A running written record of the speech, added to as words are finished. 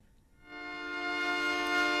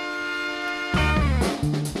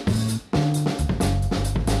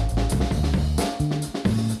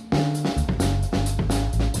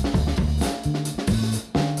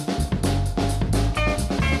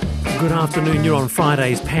afternoon. You're on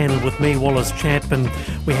Friday's panel with me, Wallace Chapman.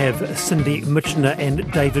 We have Cindy Mitchener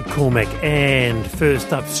and David Cormack. And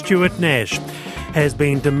first up, Stuart Nash has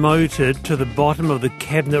been demoted to the bottom of the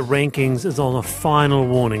cabinet rankings as on a final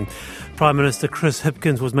warning. Prime Minister Chris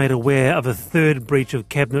Hipkins was made aware of a third breach of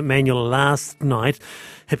cabinet manual last night.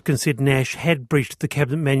 Hipkins said Nash had breached the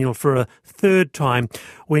cabinet manual for a third time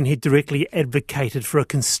when he directly advocated for a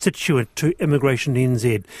constituent to Immigration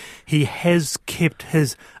NZ. He has kept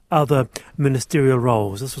his other ministerial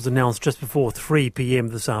roles. This was announced just before 3 p.m.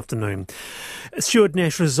 this afternoon. Stuart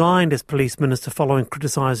Nash resigned as police minister following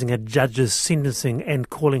criticising a judge's sentencing and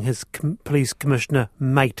calling his police commissioner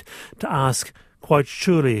mate to ask, quite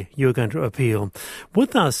surely you're going to appeal.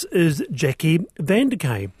 With us is Jackie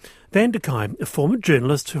Vanderkay, a former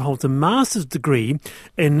journalist who holds a master's degree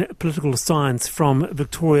in political science from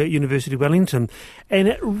Victoria University Wellington,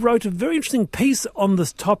 and wrote a very interesting piece on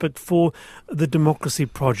this topic for the Democracy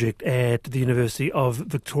Project at the University of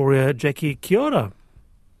Victoria. Jackie, kia ora.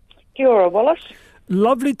 Kia ora, Wallace.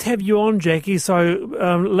 Lovely to have you on, Jackie. So,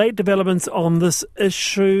 late developments on this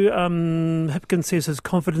issue. Hipkins says his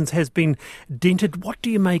confidence has been dented. What do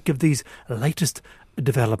you make of these latest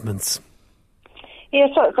developments? Yeah,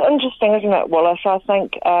 so it's interesting, isn't it, Wallace? I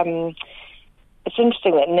think it's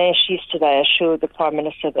interesting that Nash yesterday assured the Prime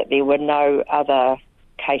Minister that there were no other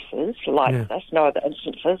cases like this, no other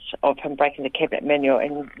instances of him breaking the cabinet manual.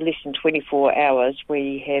 In less than 24 hours,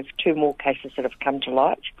 we have two more cases that have come to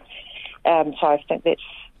light. So I think that's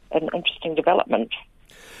an interesting development.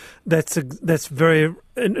 That's very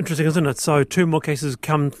interesting, isn't it? So two more cases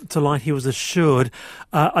come to light. He was assured.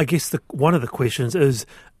 I guess one of the questions is,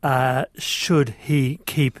 should he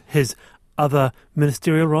keep his other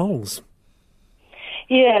ministerial roles?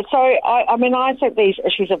 Yeah, so I think these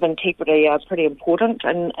issues of integrity are pretty important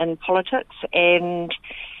in politics, and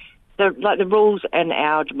the rules in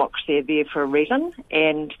our democracy are there for a reason,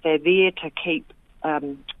 and they're there to keep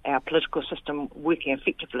our political system working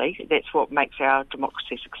effectively. That's what makes our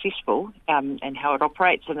democracy successful, and how it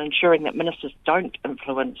operates, and ensuring that ministers don't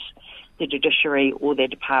influence the judiciary or their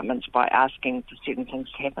departments by asking for certain things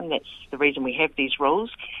to happen. That's the reason we have these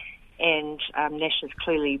rules, and Nash has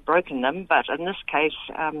clearly broken them. But in this case,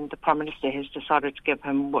 the Prime Minister has decided to give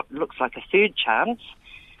him what looks like a third chance,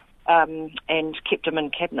 and kept him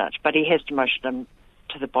in cabinet, but he has demoted him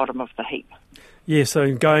to the bottom of the heap. Yeah,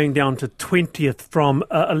 so going down to 20th from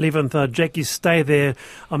 11th. Jackie, stay there.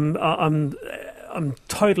 I'm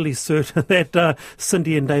totally certain that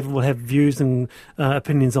Cindy and David will have views and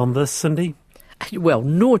opinions on this. Cindy? Well,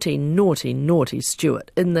 naughty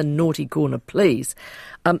Stuart, in the naughty corner, please.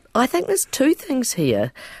 I think there's two things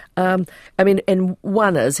here. And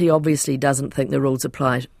one is he obviously doesn't think the rules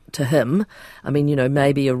apply to him.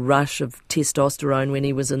 Maybe a rush of testosterone when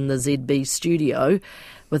he was in the ZB studio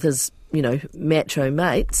with his, macho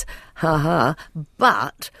mates,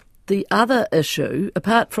 But the other issue,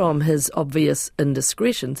 apart from his obvious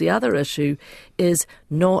indiscretions, the other issue is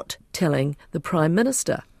not telling the Prime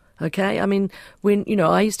Minister. Okay?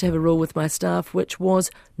 I used to have a rule with my staff which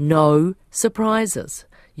was no surprises.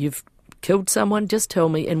 You've killed someone, just tell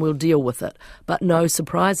me and we'll deal with it. But no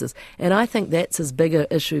surprises. And I think that's his bigger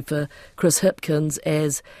issue for Chris Hipkins,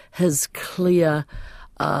 as his clear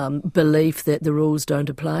belief that the rules don't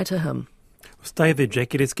apply to him. Stay there,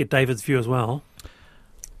 Jackie. Let's get David's view as well.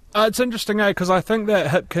 It's interesting, because I think that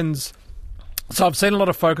Hipkins... So I've seen a lot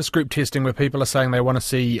of focus group testing where people are saying they want to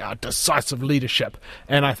see decisive leadership,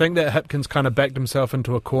 and I think that Hipkins kind of backed himself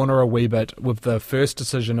into a corner a wee bit with the first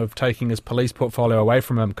decision of taking his police portfolio away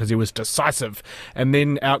from him because he was decisive, and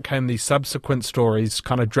then out came these subsequent stories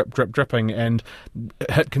kind of dripping, and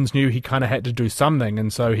Hipkins knew he kind of had to do something,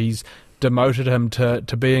 and so he's demoted him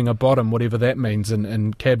to being a bottom, whatever that means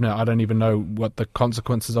in cabinet. I don't even know what the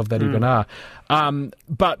consequences of that even are.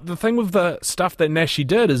 But the thing with the stuff that Nashy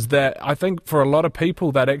did is that I think for a lot of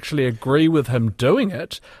people that actually agree with him doing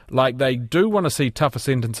it, like they do want to see tougher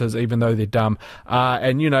sentences even though they're dumb.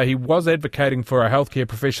 And he was advocating for a healthcare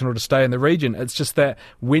professional to stay in the region. It's just that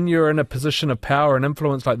when you're in a position of power and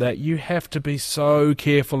influence like that, you have to be so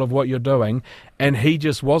careful of what you're doing, and he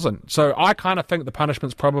just wasn't. So I kind of think the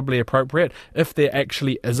punishment's probably appropriate if there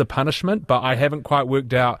actually is a punishment, but I haven't quite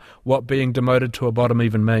worked out what being demoted to a bottom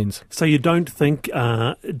even means. So you don't think,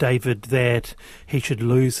 David, that he should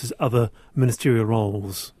lose his other ministerial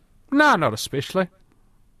roles? No, not especially.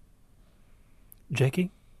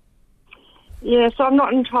 Jackie? Yeah, so I'm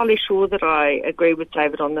not entirely sure that I agree with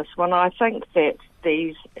David on this one. I think that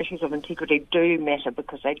these issues of integrity do matter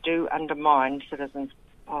because they do undermine citizens'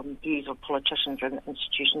 views of politicians and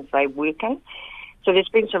institutions they work in. So there's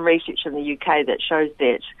been some research in the UK that shows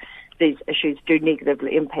that these issues do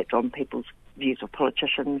negatively impact on people's views of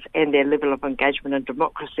politicians and their level of engagement in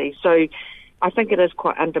democracy. So I think it is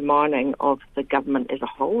quite undermining of the government as a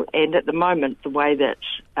whole. And at the moment, the way that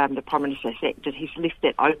the Prime Minister has acted, he's left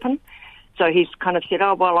that open. So he's kind of said,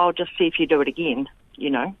 oh, well, I'll just see if you do it again,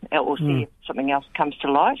 or see if something else comes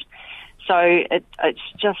to light. So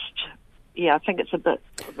it's just, I think it's a bit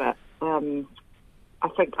of a... I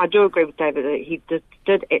think I do agree with David that he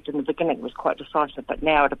did act in the beginning, was quite decisive, but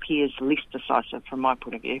now it appears less decisive from my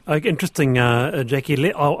point of view. Interesting,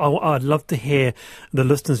 Jackie. I'd love to hear the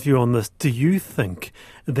listeners' view on this. Do you think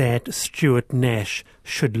that Stuart Nash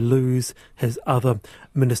should lose his other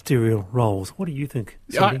ministerial roles? What do you think,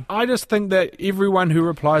 Cindy? I just think that everyone who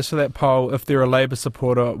replies to that poll, if they're a Labour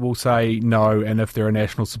supporter, will say no, and if they're a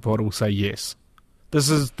National supporter, will say yes. This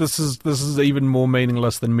is even more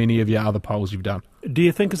meaningless than many of your other polls you've done. Do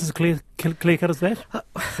you think it's as clear cut as that?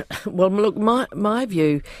 Well, look, my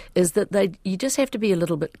view is that you just have to be a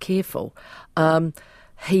little bit careful.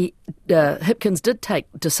 Hipkins did take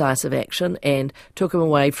decisive action and took him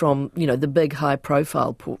away from, the big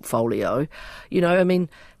high-profile portfolio.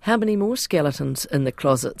 How many more skeletons in the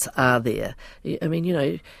closets are there? If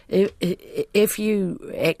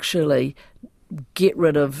you actually get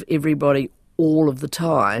rid of everybody all of the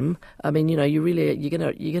time, you're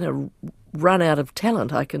gonna run out of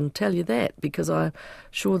talent. I can tell you that, because I'm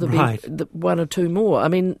sure there'll be one or two more.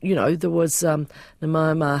 There was Namaya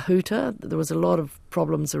Mahuta. There was a lot of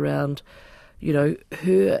problems around,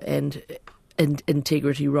 her and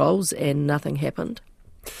integrity roles, and nothing happened.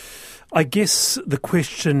 I guess the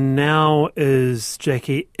question now is,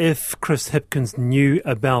 Jackie, if Chris Hipkins knew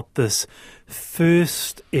about this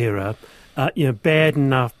first error, bad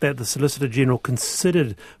enough that the Solicitor General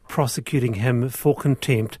considered prosecuting him for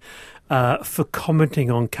contempt for commenting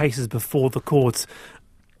on cases before the courts,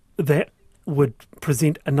 that would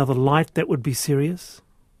present another light that would be serious?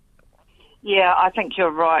 Yeah, I think you're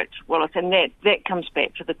right, Wallace, and that comes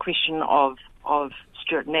back to the question of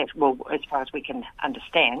Stuart Nash, well, as far as we can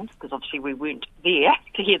understand, because obviously we weren't there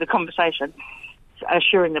to hear the conversation,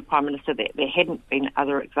 assuring the Prime Minister that there hadn't been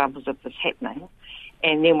other examples of this happening.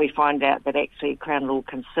 And then we find out that actually Crown Law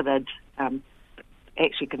considered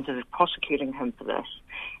prosecuting him for this.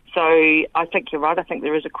 So I think you're right. I think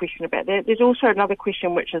there is a question about that. There's also another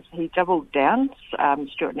question, which is he doubled down,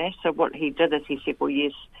 Stuart Nash. So what he did is he said, well,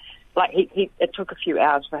 yes, it took a few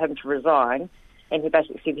hours for him to resign, and he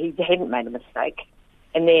basically said he hadn't made a mistake.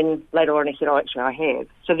 And then later on he said, oh, actually I have.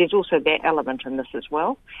 So there's also that element in this as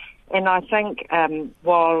well. And I think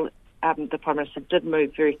while the Prime Minister did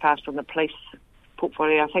move very fast on the police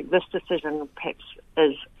portfolio, I think this decision perhaps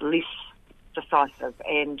is less decisive,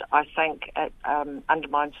 and I think it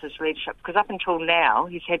undermines his leadership, because up until now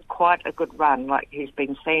he's had quite a good run. Like, he's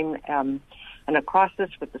been seen in a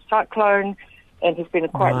crisis with the cyclone, and he's been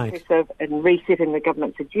quite impressive in resetting the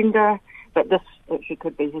government's agenda, but this actually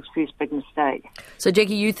could be his first big mistake. So,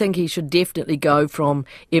 Jackie, you think he should definitely go from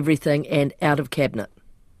everything and out of cabinet?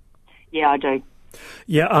 Yeah, I do.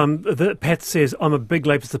 Yeah, Pat says, I'm a big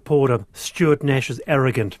Labour supporter. Stuart Nash is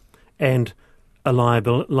arrogant and a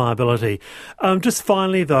liability. Just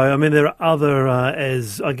finally, though, there are other,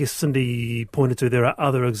 as I guess Cindy pointed to, there are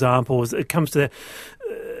other examples. It comes to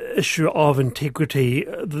the issue of integrity.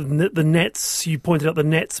 The Nats, you pointed out, the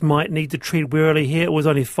Nats might need to tread warily here. It was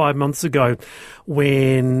only 5 months ago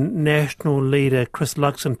when National leader Chris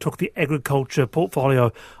Luxon took the agriculture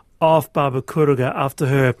portfolio off Barbara Kuruga after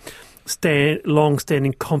her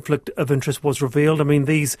long-standing conflict of interest was revealed.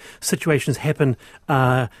 These situations happen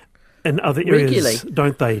in other areas, regularly,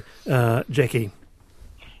 don't they, Jackie?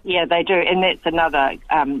 Yeah, they do, and that's another.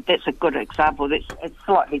 That's a good example. It's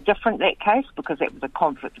slightly different, that case, because it was a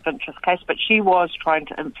conflict of interest case. But she was trying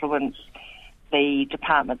to influence the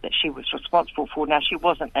department that she was responsible for. Now, she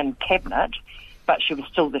wasn't in cabinet, but she was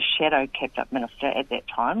still the shadow cabinet minister at that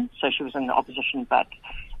time. So she was in the opposition, but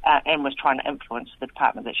and was trying to influence the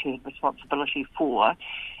department that she had responsibility for.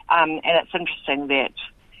 And it's interesting that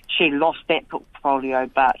she lost that portfolio,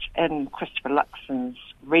 but in Christopher Luxon's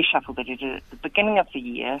reshuffle that he did at the beginning of the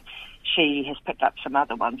year, she has picked up some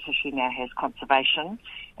other ones. So she now has conservation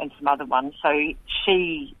and some other ones. So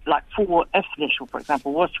she, if National, for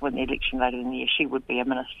example, was to win the election later in the year, she would be a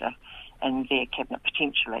minister in their cabinet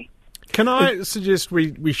potentially. Can I suggest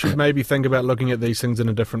we should maybe think about looking at these things in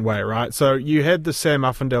a different way, right? So you had the Sam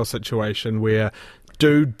Uffindale situation where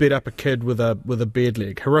dude beat up a kid with a bed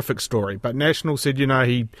leg. Horrific story. But National said,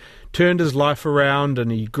 he turned his life around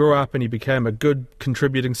and he grew up and he became a good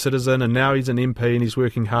contributing citizen, and now he's an MP and he's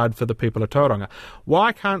working hard for the people of Tauranga.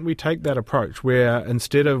 Why can't we take that approach where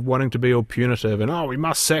instead of wanting to be all punitive and, we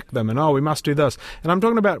must sack them and, we must do this, and I'm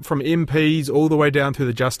talking about from MPs all the way down through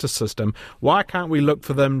the justice system, why can't we look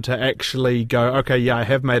for them to actually go, okay, yeah, I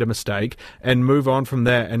have made a mistake, and move on from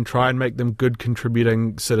that and try and make them good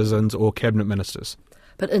contributing citizens or cabinet ministers?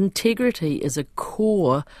 But integrity is a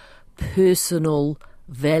core personal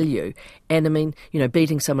value, and I mean,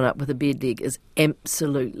 beating someone up with a bed leg is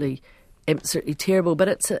absolutely terrible. But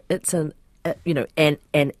it's an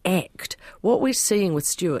act. What we're seeing with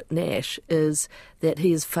Stuart Nash is that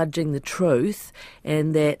he is fudging the truth,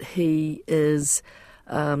 and that he is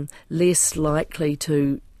less likely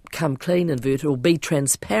to come clean, inverted, or be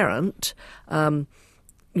transparent.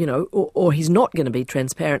 Or he's not going to be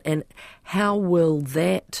transparent. And how will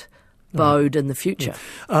that bode in the future?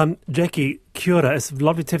 Jackie, kia ora. It's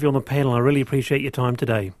lovely to have you on the panel. I really appreciate your time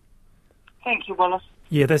today. Thank you, Wallace.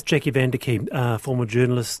 Yeah, that's Jackie Vanderkee, former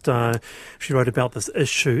journalist. She wrote about this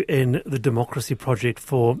issue in the Democracy Project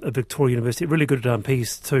for Victoria University. Really good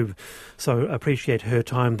piece too, so I appreciate her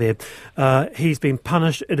time there. He's been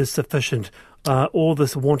punished. It is sufficient. All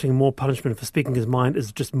this wanting more punishment for speaking his mind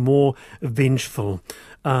is just more vengeful.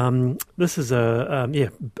 This is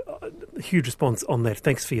a huge response on that.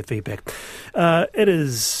 Thanks for your feedback. It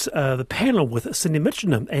is the panel with Cindy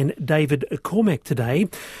Mitchener and David Cormack today.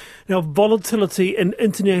 Now, volatility in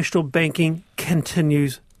international banking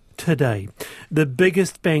continues today. The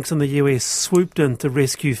biggest banks in the US swooped in to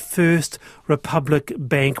rescue First Republic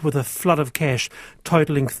Bank with a flood of cash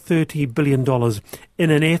totalling $30 billion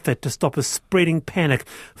in an effort to stop a spreading panic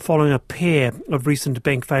following a pair of recent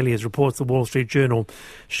bank failures, reports the Wall Street Journal.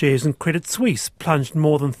 Shares in Credit Suisse plunged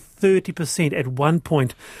more than 30% at one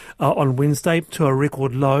point on Wednesday to a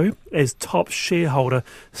record low as top shareholder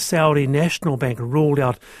Saudi National Bank ruled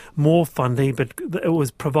out more funding, but it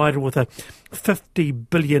was provided with a 50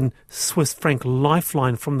 billion Swiss franc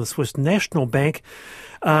lifeline from the Swiss National Bank.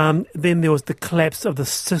 Then there was the collapse of the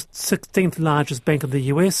 16th largest bank of the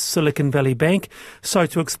US, Silicon Valley Bank. So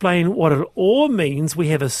to explain what it all means, we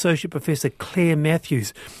have Associate Professor Claire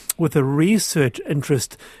Matthews with a research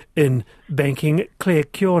interest in banking. Claire,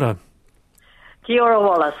 kia ora. Kia ora,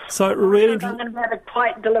 Wallace. So really, I'm going to have a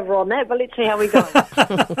tight deliver on that, but let's see how we go.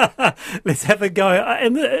 Let's have a go.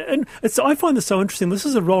 And I find this so interesting. This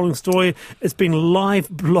is a rolling story. It's been live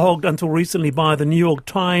blogged until recently by the New York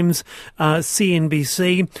Times,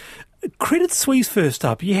 CNBC. Credit Suisse first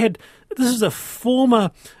up. This is a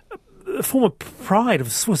former pride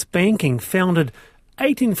of Swiss banking, founded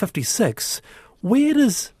 1856. Where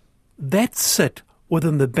does that sit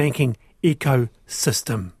within the banking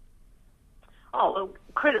ecosystem? Oh, well,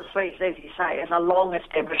 Credit Suisse, as you say, is a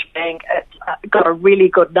long-established bank. It's got a really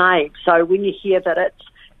good name. So when you hear that it's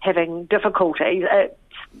having difficulties,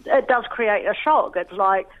 it does create a shock. It's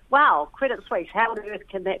like, wow, Credit Suisse, how on earth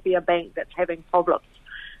can that be a bank that's having problems?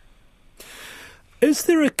 Is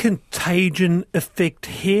there a contagion effect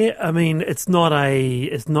here? I mean, it's not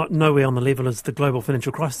nowhere on the level as the global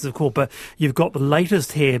financial crisis, of course, but you've got the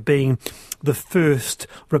latest here being the First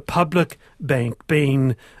Republic Bank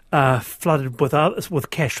being flooded with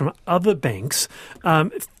cash from other banks.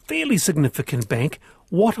 Fairly significant bank.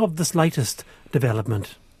 What of this latest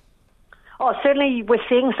development? Oh, certainly we're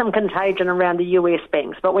seeing some contagion around the US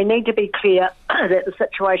banks, but we need to be clear that the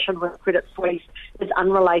situation with Credit Suisse is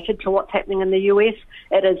unrelated to what's happening in the US.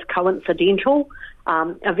 It is coincidental,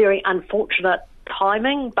 a very unfortunate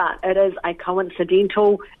timing, but it is a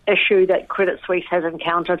coincidental issue that Credit Suisse has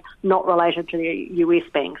encountered, not related to the US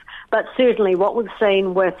banks. But certainly what we've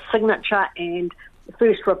seen with Signature and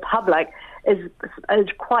First Republic is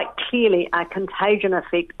quite clearly a contagion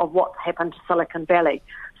effect of what's happened to Silicon Valley.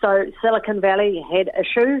 So Silicon Valley had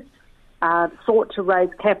issues, sought to raise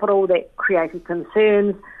capital that created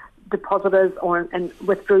concerns, depositors and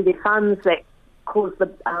withdrew their funds, that caused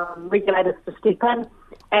the regulators to step in,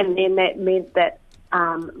 and then that meant that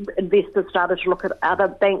investors started to look at other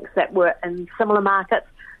banks that were in similar markets.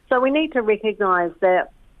 So we need to recognise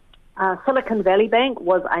that Silicon Valley Bank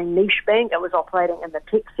was a niche bank. It was operating in the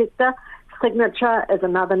tech sector. Signature is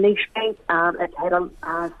another niche bank. It's had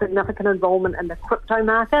a significant involvement in the crypto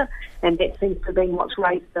market, and that seems to be what's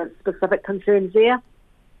raised the specific concerns there.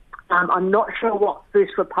 I'm not sure what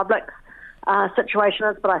First Republic's situation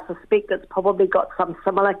is, but I suspect it's probably got some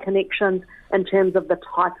similar connections in terms of the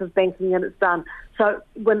type of banking that it's done. So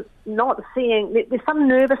we're not seeing, there's some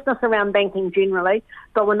nervousness around banking generally,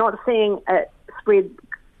 but we're not seeing it spread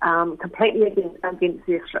completely against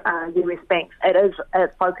the US banks. It is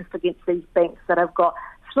focused against these banks that have got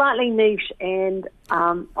slightly niche and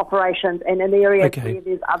operations and in areas where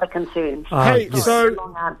there's other concerns.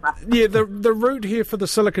 The route here for the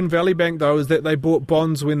Silicon Valley Bank, though, is that they bought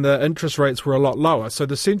bonds when the interest rates were a lot lower. So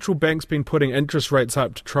the central bank's been putting interest rates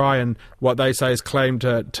up to try and, what they say is claim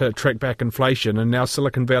to track back inflation. And now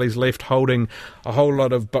Silicon Valley's left holding a whole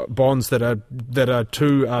lot of bonds that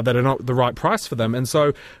are not the right price for them. And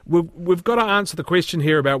so we've got to answer the question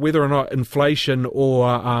here about whether or not inflation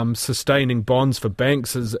or sustaining bonds for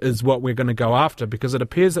banks is what we're going to go after, because it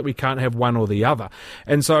appears that we can't have one or the other.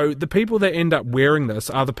 And so the people that end up wearing this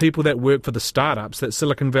are the people that work for the startups that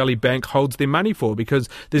Silicon Valley Bank holds their money for, because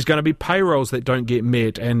there's going to be payrolls that don't get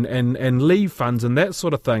met and leave funds and that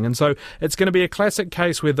sort of thing. And so it's going to be a classic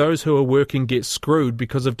case where those who are working get screwed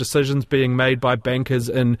because of decisions being made by bankers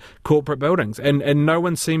in corporate buildings. And no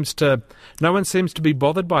one seems to be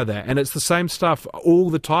bothered by that. And it's the same stuff all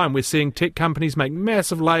the time. We're seeing tech companies make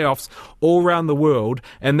massive layoffs all around the world,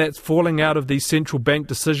 and that's falling out of these central bank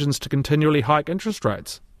decisions to continually hike interest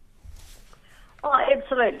rates. Oh,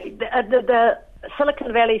 absolutely. The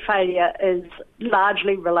Silicon Valley failure is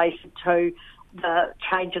largely related to the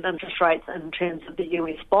change in interest rates in terms of the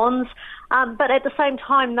US bonds. But at the same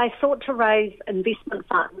time, they sought to raise investment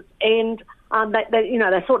funds and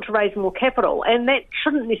they sought to raise more capital. And that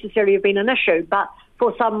shouldn't necessarily have been an issue. But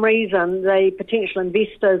for some reason, the potential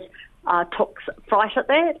investors took fright at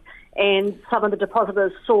that. And some of the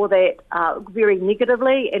depositors saw that very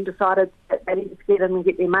negatively and decided that they needed to get in and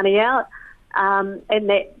get their money out. And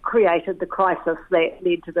that created the crisis that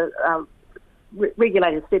led to the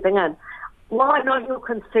regulators stepping in. While I know your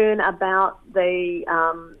concern about the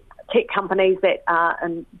tech companies that are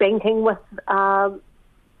in banking with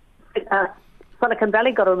Silicon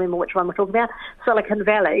Valley, got to remember which one we're talking about, Silicon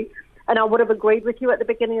Valley, and I would have agreed with you at the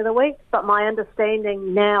beginning of the week, but my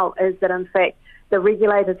understanding now is that, in fact, the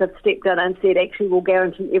regulators have stepped in and said, actually, we'll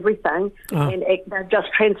guarantee everything, and they've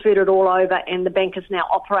just transferred it all over, and the bank is now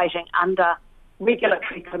operating under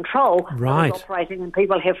regulatory control. Right. Operating, and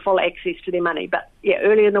people have full access to their money. But,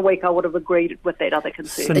 earlier in the week, I would have agreed with that other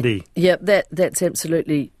concern. Cindy. That's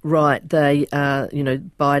absolutely right. They are,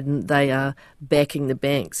 Biden, they are backing the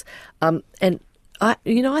banks. And I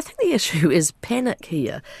think the issue is panic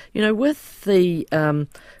here. With the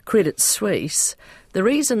Credit Suisse, the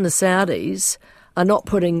reason the Saudis are not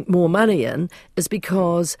putting more money in is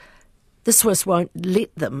because the Swiss won't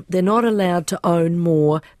let them. They're not allowed to own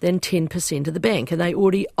more than 10% of the bank, and they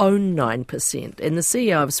already own 9%. And the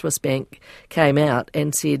CEO of Swiss Bank came out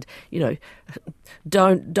and said,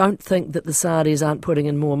 don't think that the Saudis aren't putting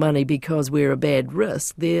in more money because we're a bad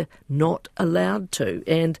risk. They're not allowed to.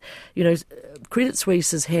 And, Credit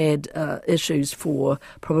Suisse has had issues for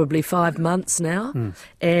probably 5 months now,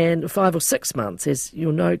 and 5 or 6 months, as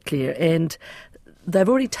you'll note, Claire, and they've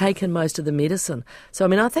already taken most of the medicine. So,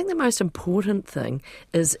 I think the most important thing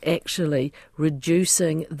is actually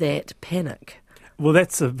reducing that panic. Well,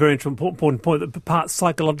 that's a very important point, the part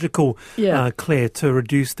psychological, Claire, to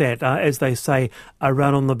reduce that, as they say, a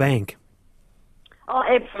run on the bank. Oh,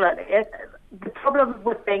 absolutely. The problem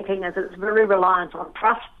with banking is it's very reliant on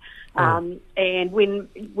trust. And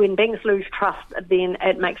when banks lose trust, then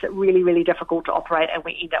it makes it really, really difficult to operate, and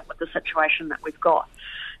we end up with the situation that we've got.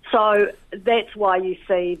 So that's why you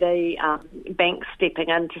see the banks stepping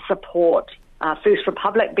in to support First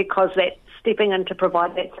Republic, because that stepping in to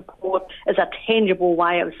provide that support is a tangible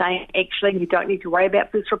way of saying, actually, you don't need to worry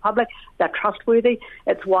about First Republic. They're trustworthy.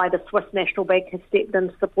 It's why the Swiss National Bank has stepped in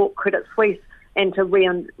to support Credit Suisse and to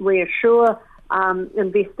reassure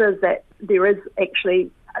investors that there is actually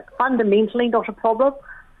fundamentally not a problem.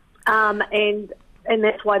 And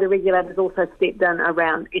that's why the regulators also stepped in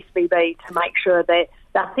around SVB to make sure that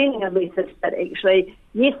they're sending a message that actually,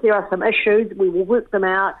 yes, there are some issues, we will work them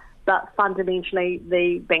out, but fundamentally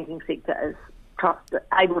the banking sector is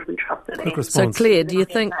able to be trusted. So, Claire, do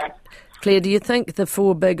you think the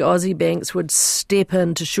 4 big Aussie banks would step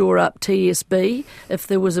in to shore up TSB if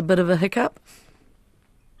there was a bit of a hiccup?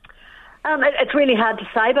 It's really hard to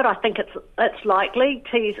say, but I think it's likely.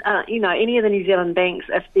 Any of the New Zealand banks,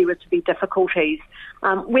 if there were to be difficulties,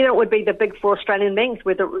 whether it would be the big 4 Australian banks,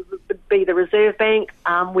 whether it would be the Reserve Bank,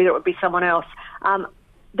 whether it would be someone else,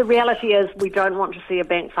 the reality is we don't want to see a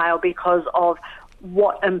bank fail because of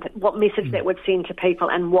what message that would send to people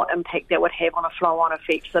and what impact that would have on a flow-on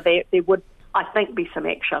effect. So there would, I think, be some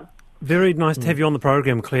action. Very nice to have you on the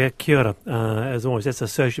program, Claire. Kia ora. As always, that's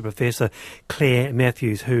Associate Professor Claire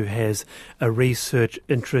Matthews, who has a research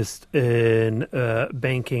interest in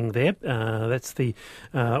banking there. That's the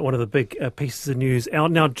one of the big pieces of news out.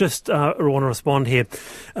 Now, just I want to respond here.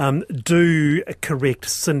 Do correct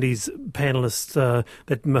Cindy's panellist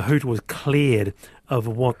that Mahuta was cleared of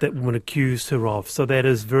what that woman accused her of. So that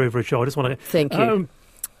is very, very true. I just want to... Thank you.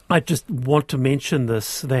 I just want to mention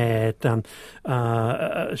this, that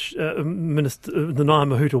Minister Nanaia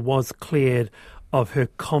Mahuta was cleared of her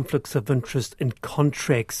conflicts of interest in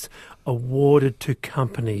contracts awarded to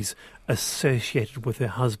companies associated with her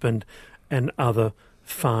husband and other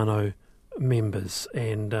whānau members.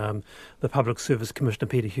 And the Public Service Commissioner,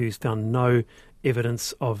 Peter Hughes, found no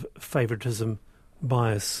evidence of favouritism,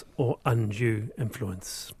 bias or undue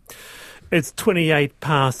influence. It's 28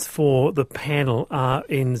 past for the panel,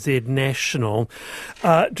 RNZ National.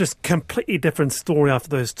 Just completely different story after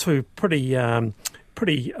those two pretty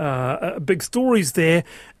big stories there.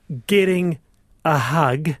 Getting a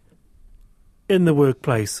hug in the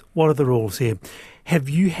workplace. What are the rules here? Have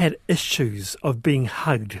you had issues of being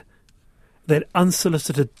hugged? That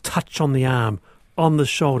unsolicited touch on the arm, on the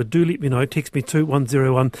shoulder? Do let me know. Text me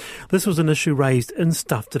 2101. This was an issue raised in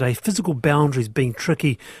Stuff today. Physical boundaries being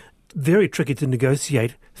tricky. Very tricky to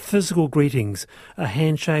negotiate. Physical greetings, a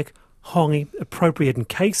handshake, hongi, appropriate in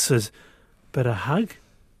cases, but a hug,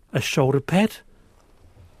 a shoulder pat.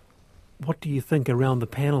 What do you think around the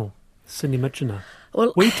panel, Cindy Mitchener?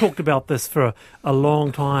 Well, we talked about this for a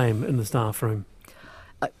long time in the staff room.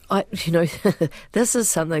 This is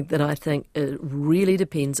something that I think really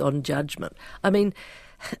depends on judgment. I mean,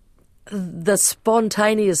 the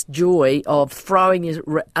spontaneous joy of throwing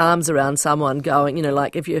your arms around someone, going,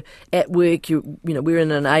 like if you're at work, we're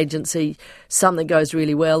in an agency, something goes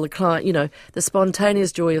really well, the client, the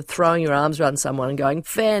spontaneous joy of throwing your arms around someone and going,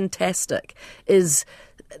 fantastic,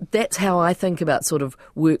 that's how I think about sort of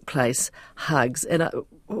workplace hugs. And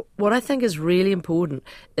what I think is really important,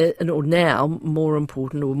 or now more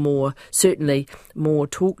important, or certainly more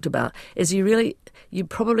talked about, is you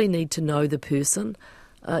probably need to know the person.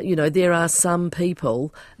 There are some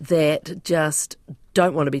people that just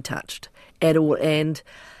don't want to be touched at all. And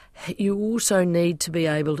you also need to be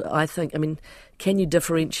able to, can you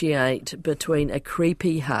differentiate between a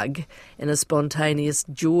creepy hug and a spontaneous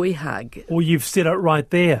joy hug? Well, you've said it right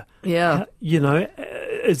there. Yeah.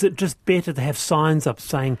 Is it just better to have signs up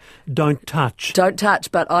saying, don't touch? Don't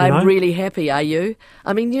touch, but I'm really happy, are you?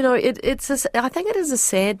 I think it is a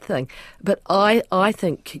sad thing, but I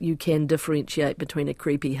think you can differentiate between a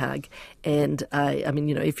creepy hug and,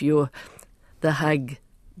 if you're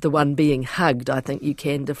the one being hugged, I think you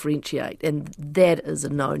can differentiate, and that is a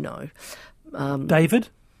no-no. David?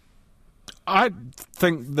 I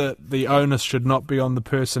think that the onus should not be on the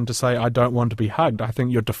person to say, I don't want to be hugged. I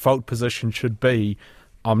think your default position should be,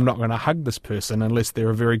 I'm not going to hug this person unless there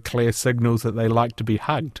are very clear signals that they like to be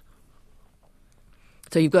hugged.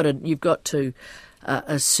 So you've got to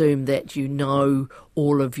assume that you know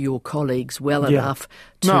all of your colleagues well enough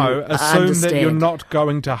to assume understand. that you're not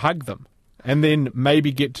going to hug them, and then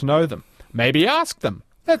maybe get to know them. Maybe ask them.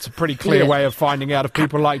 That's a pretty clear way of finding out if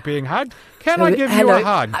people like being hugged. Can I give you a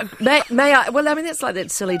hug? May I? Well, that's like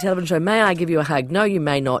that silly television show. May I give you a hug? No, you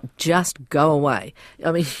may not. Just go away.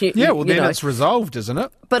 Then it's resolved, isn't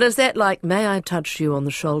it? But is that like, may I touch you on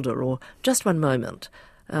the shoulder, or just one moment?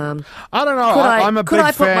 I don't know. I'm a big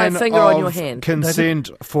fan put my finger on your hand?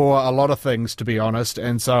 Consent for a lot of things, to be honest,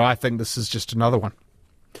 and so I think this is just another one.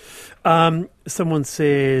 Someone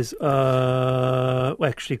says,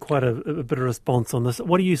 actually quite a bit of response on this.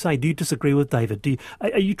 What do you say? Do you disagree with David?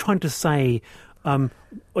 Are you trying to say,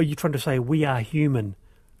 we are human?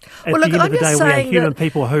 At the end of the day, we are human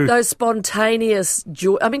people who... Those spontaneous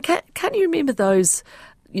joy... can't you remember those...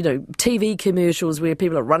 TV commercials where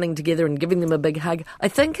people are running together and giving them a big hug? I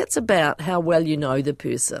think it's about how well you know the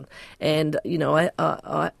person. And,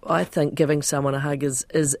 I think giving someone a hug is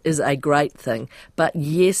a great thing. But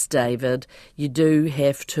yes, David, you do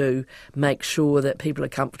have to make sure that people are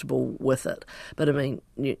comfortable with it. But and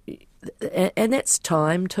that's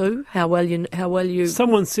time too, how well you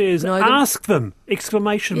Someone says, know them. Ask them!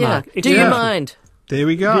 Exclamation mark. Do you mind? There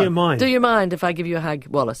we go. Do you mind if I give you a hug,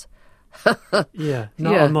 Wallace? I'm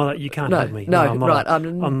not. You can't hug me.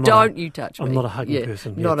 Don't you touch me. I'm not a hugging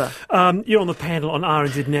person. Not you're on the panel on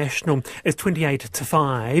RNZ National. It's 28 to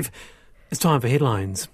 5. It's time for headlines.